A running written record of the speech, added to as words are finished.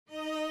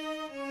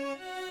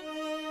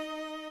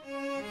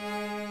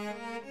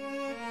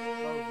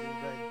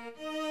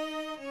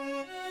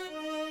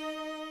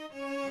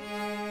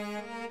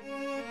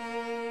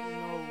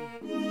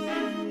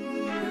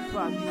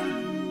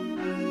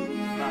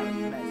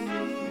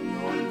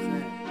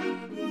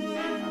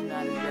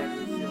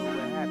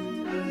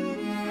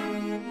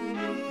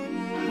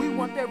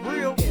want that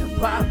real hip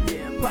hop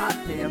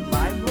in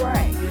my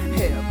brain.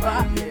 Hip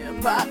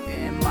hop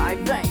in my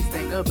veins.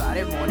 Think about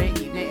it morning,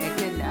 evening, and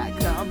cannot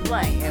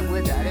complain. And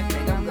without it,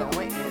 think I'm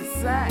going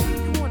insane.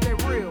 You want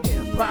that real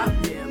Hip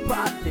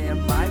hop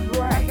in my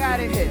brain. I got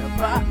it. Hip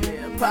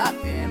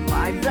hop in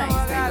my veins.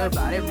 Think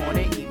about it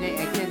morning, evening,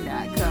 and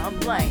cannot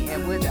complain.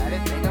 And without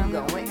it, think I'm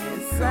going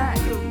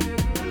insane.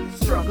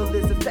 Struggle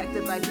is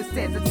effective, life that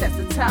stands the test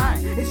of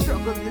time. And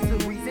struggle is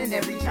the reason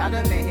every child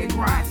of man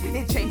grinds.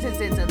 It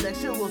changes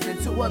intellectuals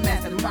into a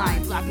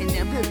mastermind. Blocking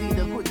them could be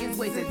the quickest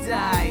way to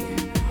die.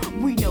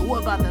 We know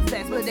about the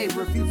facts, but they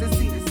refuse to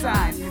see the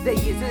signs. They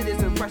use it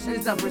as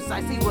impressions of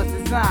precisely what's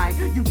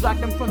designed. You block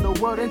them from the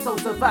world and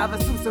told survivors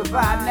to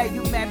survive. Now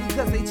you mad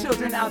because they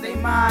children out they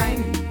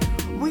mind.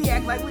 We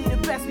act like we the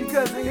best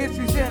because the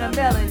history's in a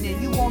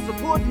melanin. You won't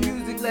support the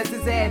music, less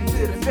it's adding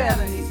to the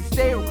felonies. You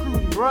stay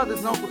recruiting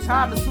brothers, Uncle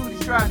Thomas, who they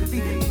strive to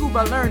be. School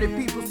by learning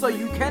people, so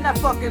you cannot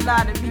fucking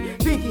lie to me.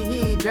 Thinking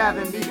he ain't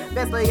driving me.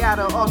 Best lay out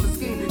of awesome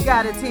scheme.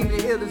 Got a team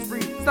that ill is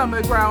free.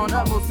 Stomach ground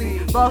up, most see.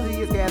 Bossy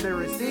is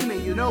gathering steam,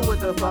 and you know what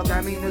the fuck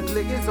I mean. The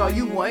click is all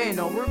you want and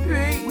on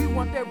repeat. We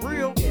want that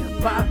real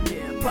Hip hop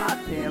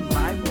in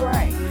my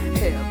brain.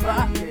 Hip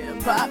hop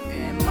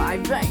in my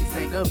veins.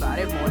 Think about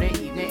it morning,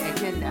 evening, and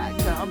cannot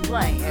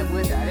complain. And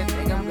without it,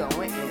 think I'm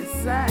going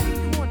insane.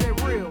 You want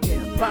that real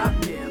Hip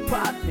hop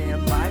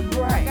in my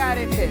brain. I got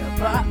it. Hip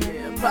hop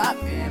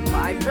in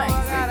my veins.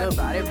 Think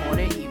about it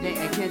morning, evening,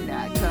 and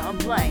cannot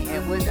complain.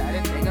 And without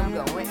it, think I'm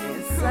going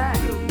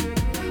insane.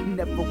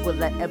 Never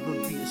will I ever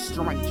be a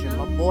stranger.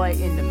 My boy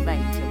in the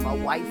manger, my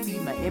wifey,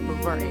 my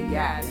emperor and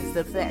guidance.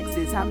 The facts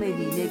is how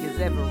many niggas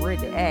ever read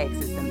the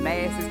axes, the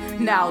masses.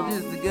 Now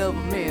this the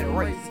government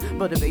races,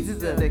 but the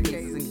basis of the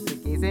cases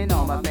and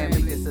all my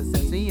family just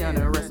sets me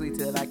unarrestly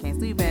till I can't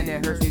sleep and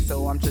it hurts me.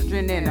 So I'm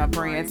churching and I'm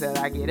praying till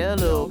I get a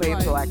little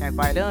paper so I can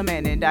fight them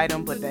and indict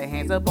them. Put their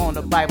hands up on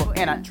the Bible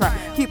and I try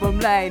keep them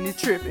lying and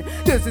tripping.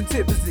 Cause the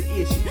tip is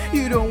the issue.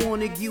 You don't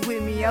wanna get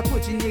with me, I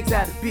put you niggas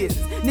out of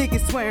business.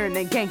 Niggas swearing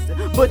they gangster,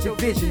 but your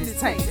vision is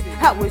tainted.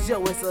 How is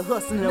yo, it's a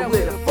hustler,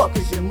 where the fuck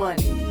is your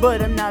money?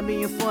 But I'm not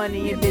being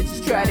funny and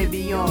bitches try to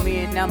be on me.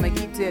 And I'ma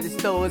keep telling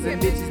stories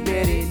and bitches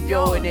better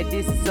enjoy that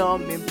this is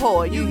something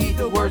important. You heed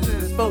the words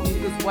that are spoken,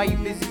 cause why you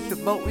busy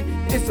voting?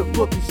 It's a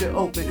book you should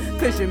open,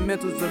 cause your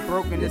mentals are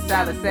broken. The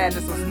silent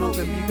sadness I'm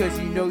smoking because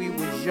you know you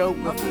was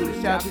joking. A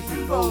foolish child cause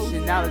you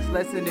motion, knowledge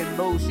lesson in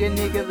motion.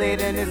 Nigga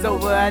later and it's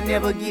over, I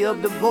never give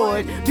up the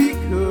void.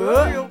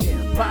 Because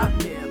hip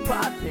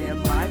hop in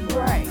my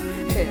brain.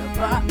 Hip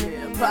hop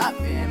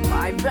in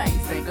my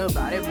veins. Think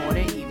about it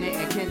morning, evening,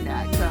 and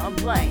cannot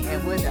complain.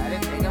 And without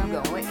it, think I'm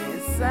going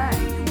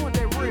insane. You want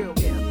that real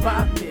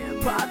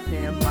Hip hop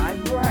in my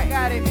brain. I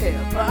got it. Hip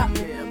hop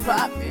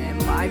in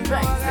my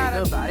veins.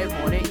 Think about it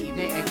morning,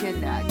 evening, and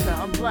cannot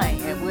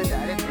complain. And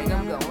without it, think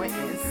I'm going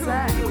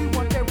insane. We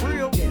want that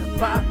real Hip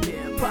hop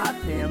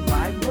in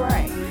my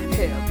brain.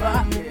 Hip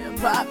hop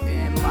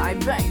in my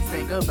veins.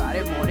 Think about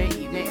it morning,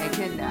 evening, and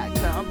cannot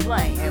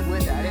complain. And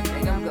without it,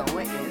 think I'm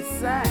going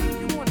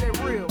insane. You want that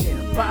real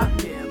Hip hop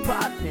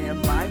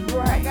in my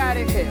brain. I got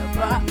it. Hip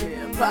hop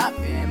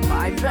in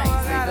my veins.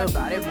 Think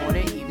about it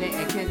morning, evening,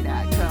 and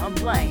cannot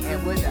complain.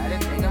 And without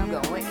it, think I'm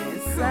going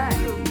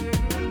insane.